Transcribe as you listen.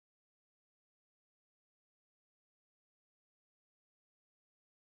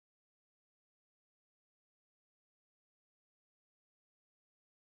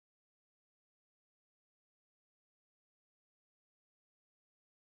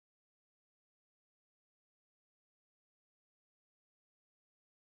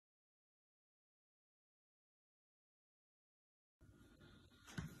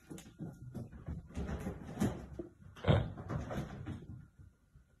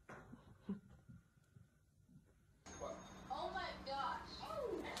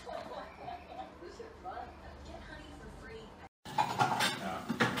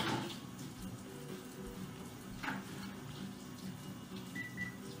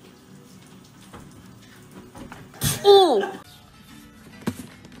Ooh!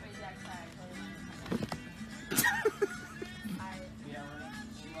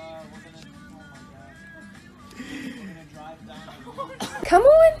 Come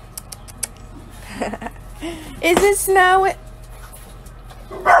on! Is it snowing?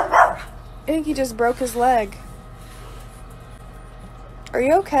 I think he just broke his leg. Are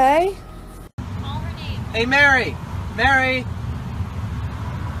you okay? Hey, Mary! Mary!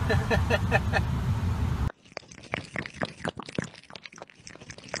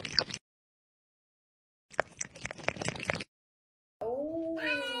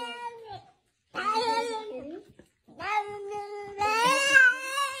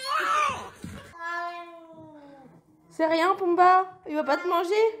 C'est rien, Pumba? Il va pas te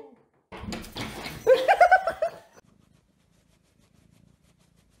manger?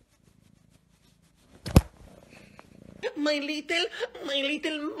 My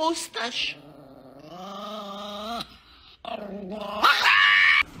little mustache.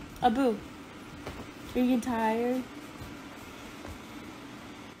 Abu, are you tired?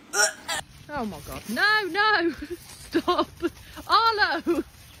 Oh my god. No, no! Stop! Arlo!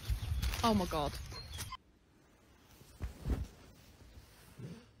 Oh my god.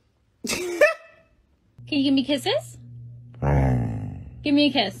 Can you give me kisses? Give me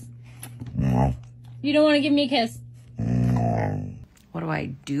a kiss. You don't want to give me a kiss? What do I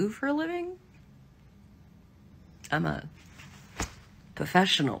do for a living? I'm a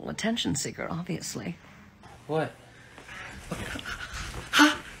professional attention seeker, obviously. What?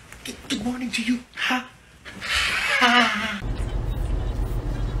 Ha! Good morning to you. Ha!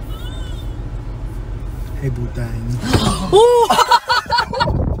 Hey, Butang.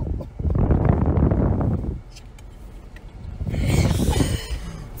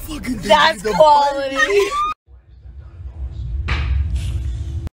 That's quality!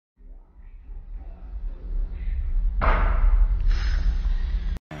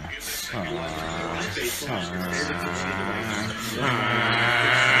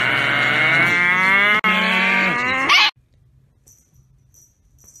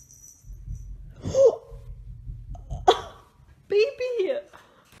 Baby!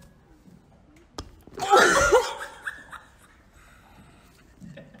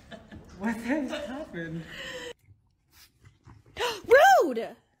 What has happened? Rude!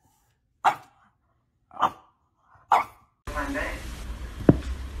 I'm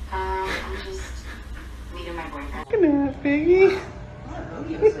just meeting my boyfriend. Good night, Piggy.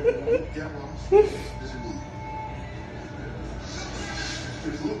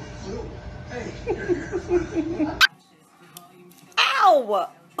 Ow!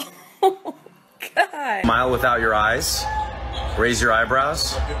 Oh, God. Smile without your eyes. Raise your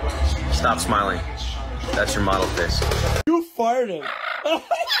eyebrows. Stop smiling. That's your model face. You farted.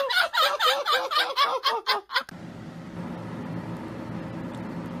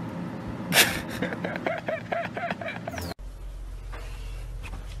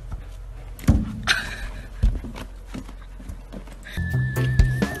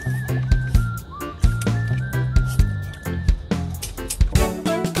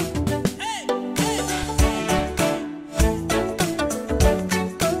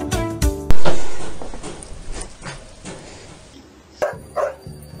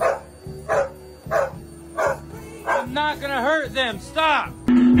 I'm not gonna hurt them. Stop!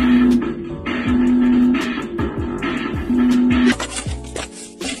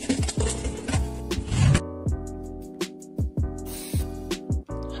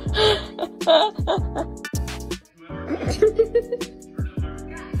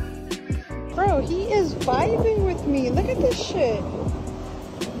 Bro, he is vibing with me. Look at this shit.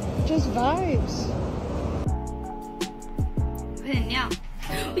 Just vibes. 快点尿。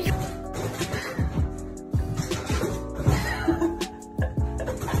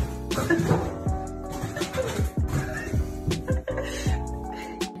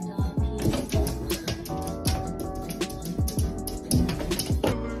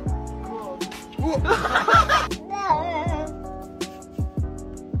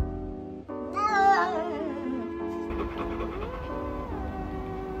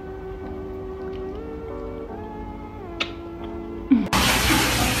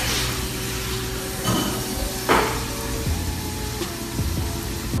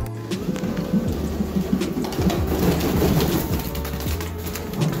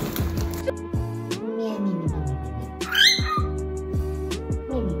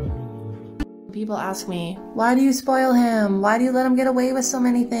 People ask me, why do you spoil him? Why do you let him get away with so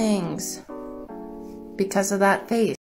many things? Because of that face.